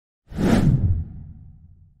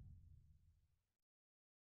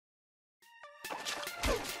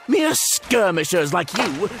Mere skirmishers like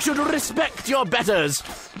you should respect your betters.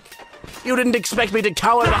 You didn't expect me to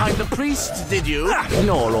cower behind the priest, did you?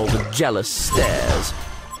 Ignore all the jealous stares.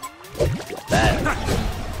 There.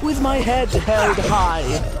 With my head held high.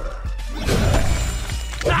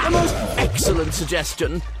 A most excellent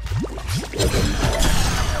suggestion.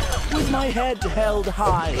 With my head held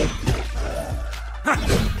high.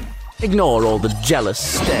 Ignore all the jealous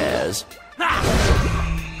stares.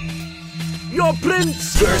 Your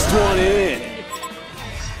prince! First one in.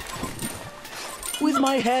 With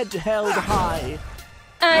my head held high.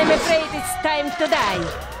 I'm afraid it's time to die.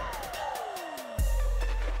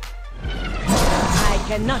 I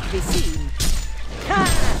cannot be seen. Ha!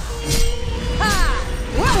 Ha!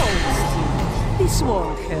 Whoa! This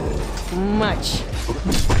won't hurt much.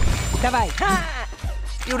 Давай! Ha!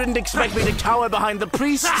 You didn't expect me to cower behind the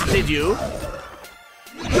priest, did you?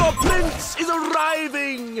 Your prince is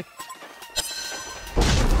arriving!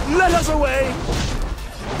 Let us away!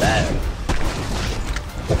 There.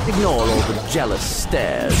 Ignore all the jealous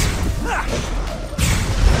stares.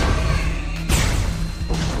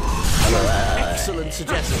 Excellent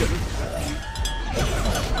suggestion.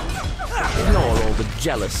 Ignore all the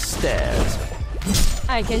jealous stares.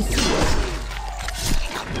 I can see it.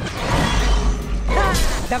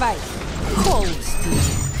 Давай! Hold still.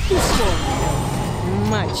 This won't hurt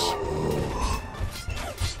much.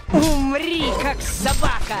 Умри, как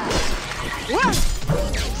собака!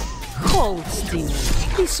 Hold still.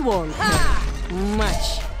 This won't hurt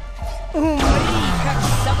much. Умри, как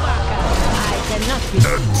собака! I cannot be.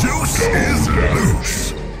 The juice is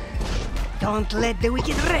loose. Don't let the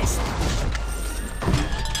wicked rest.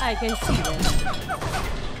 I can see them.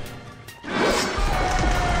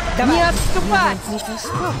 Не отступать!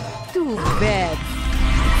 Too bad.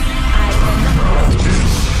 I cannot be.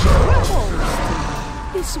 Hold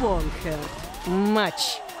still. This won't hurt much.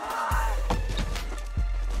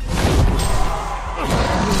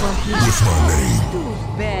 What's my name? Too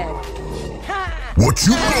bad. What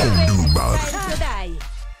you gonna do about it?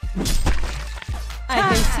 I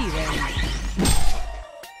can see them.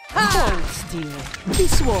 Hold still.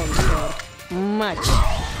 This won't hurt much.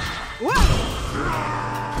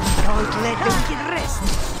 Don't let the wicked rest.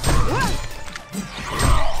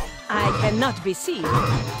 I cannot be seen.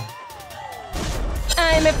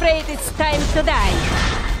 I'm afraid it's time to die.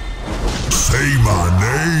 Say my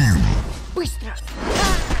name. Быстро.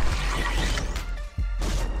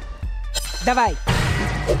 Давай.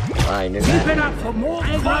 I knew Keep that. it up for more.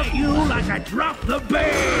 I love you like I dropped the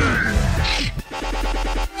bear.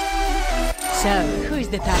 So, who's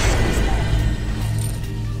the taskmaster?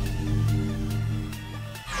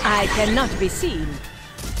 I cannot be seen.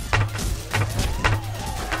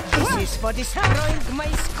 This is for destroying my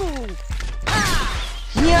school.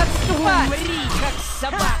 Не отступать! Умри, как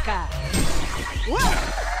собака!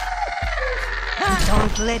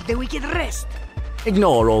 Don't let the wicked rest.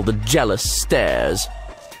 Ignore all the jealous stares.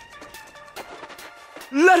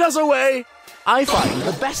 Let us away! I find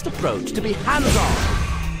the best approach to be hands-on.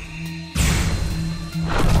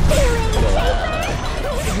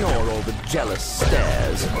 Ignore all the jealous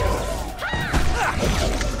stares.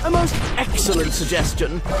 A most excellent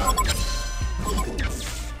suggestion.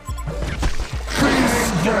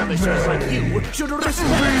 Skirmishers like you should respect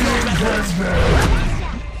your betters.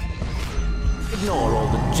 Ignore all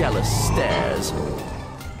the jealous stares.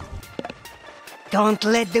 Don't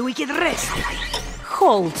let the wicked rest.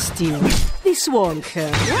 Hold still. This won't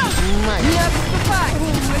hurt much. Не отступай!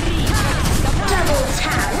 Умри, как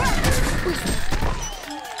собака!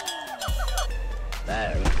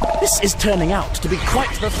 There. This is turning out to be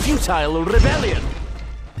quite the futile rebellion.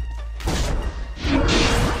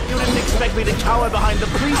 You didn't expect me to cower behind the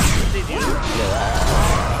priest, did you?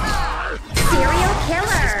 Serial This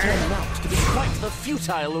is killer. turning out to be quite the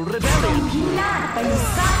futile rebellion.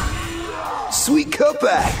 Sweet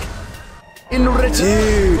cutback! In return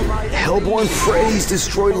Dude, for my Hellborn Freys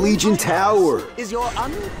destroyed Legion Tower. is your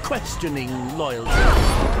unquestioning loyalty.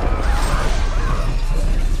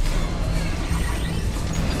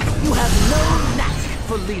 You have no knack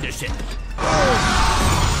for leadership.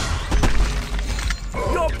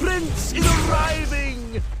 Your prince is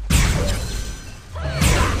arriving!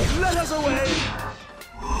 Let us away!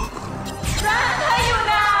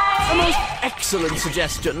 A most excellent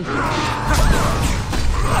suggestion. Ignore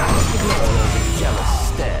all the jealous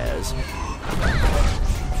stares.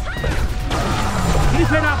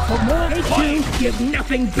 Keep it up for more. Take two, give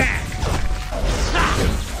nothing back.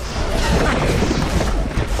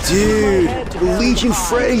 Dude, the Legion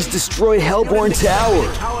Freys destroyed Hellborn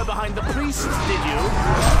Tower. Cower behind the priest, did you?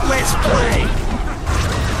 Let's play.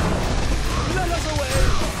 Let us away!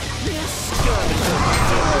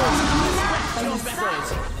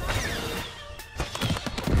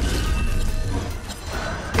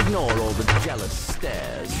 Ignore all the jealous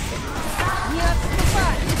stares.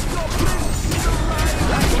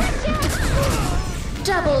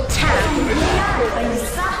 Double tap.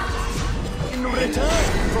 In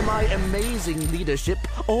return for my amazing leadership,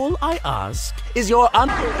 all I ask is your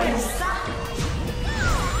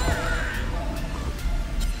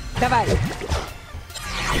Давай.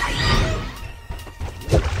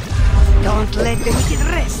 Don't let the wicked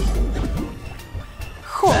rest.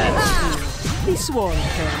 Hold. This won't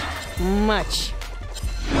hurt much.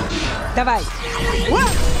 Давай.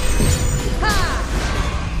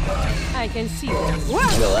 I can see this.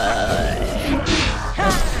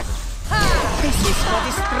 This is for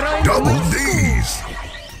destroying Double my D's.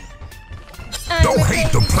 Don't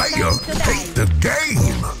hate the player, hate the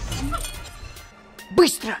game.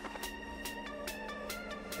 Быстро.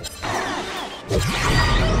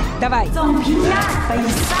 Давай. The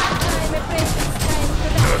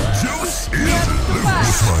juice is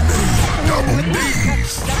loose. My name, Double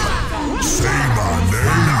D's. Say my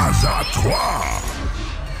name, Nazatois.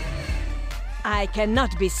 I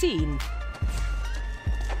cannot be seen.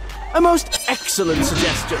 A most excellent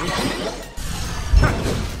suggestion.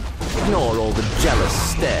 Ignore all the jealous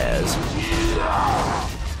stares.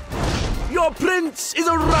 Your prince is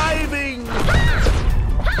arriving!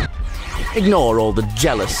 Ignore all the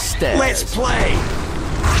jealous stares. Let's play!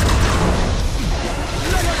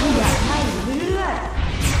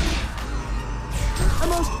 A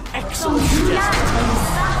most excellent suggestion.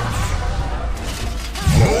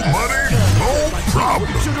 More money, more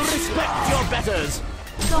problems. Should respect your betters.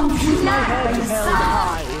 Double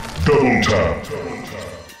tap.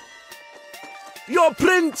 Your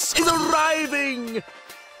prince is arriving!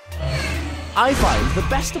 I find the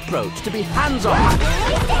best approach to be hands-on.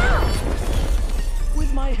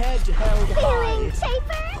 With my head held high.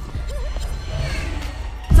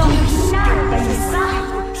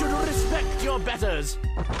 Should respect your betters.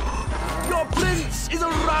 Your prince is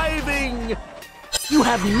arriving! You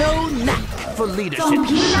have no knack for leadership.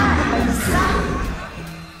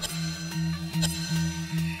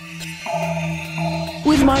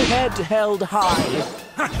 With my head held high.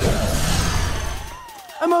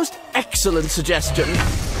 A most excellent suggestion.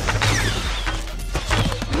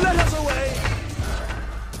 Let us away.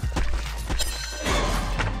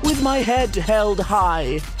 With my head held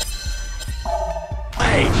high.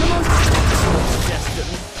 Hey, a most excellent suggestion.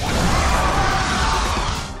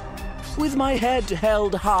 With my head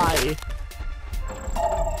held high.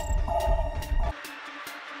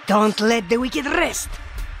 Don't let the wicked rest.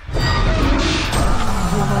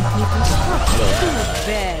 You want me to stop? Too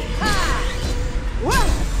bad.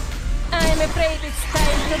 I'm afraid it's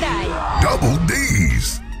time to die. Double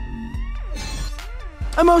D's.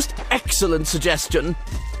 A most excellent suggestion.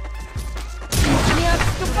 Не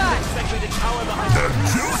отступать! The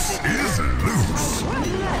juice is loose.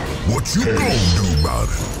 What you gonna do about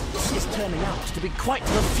it? This is turning out to be quite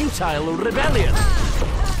the futile rebellion.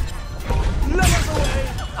 Let us away.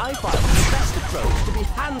 I find the best approach to be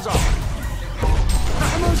hands-on.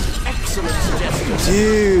 A most excellent suggestion.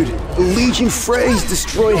 Dude, the Legion Freys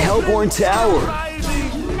destroyed Hellborn Tower.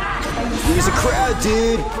 There's a crowd,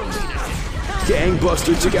 dude.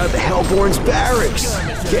 Gangbuster took out the Hellborn's barracks.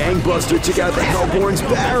 Gangbuster took out the Hellborn's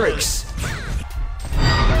barracks.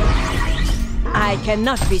 I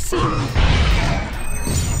cannot be seen.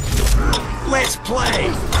 Let's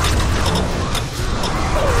play.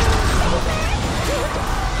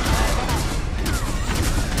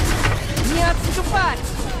 Не отступать!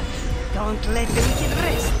 Don't let the wicked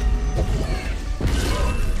rest.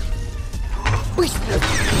 Быстро!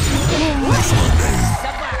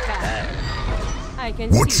 Собака! I can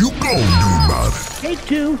What see. you gonna do about it? Take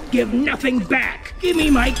two, give nothing back. Give me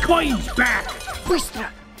my coins back. Быстро!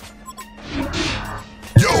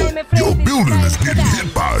 Yo, your building is getting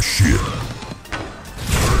hit by shit.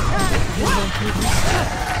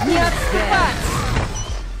 Не отступать!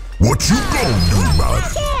 What you gonna do about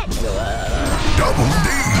it? Double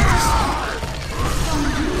D's.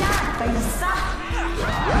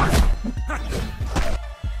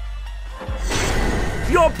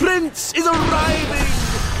 Your prince is arriving!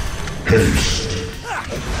 Haste.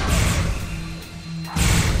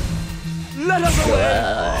 Let us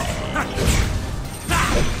away!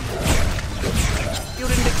 You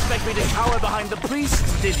didn't expect me to cower behind the priest,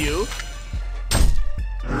 did you?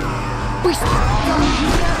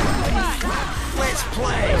 Let's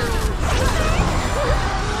play.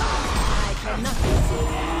 I cannot be seen.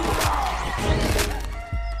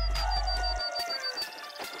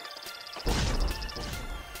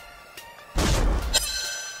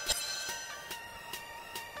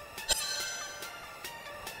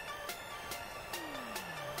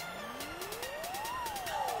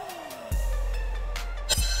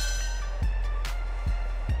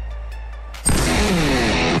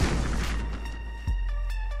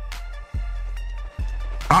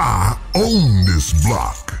 own this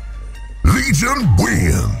block. Legion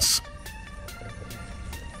wins.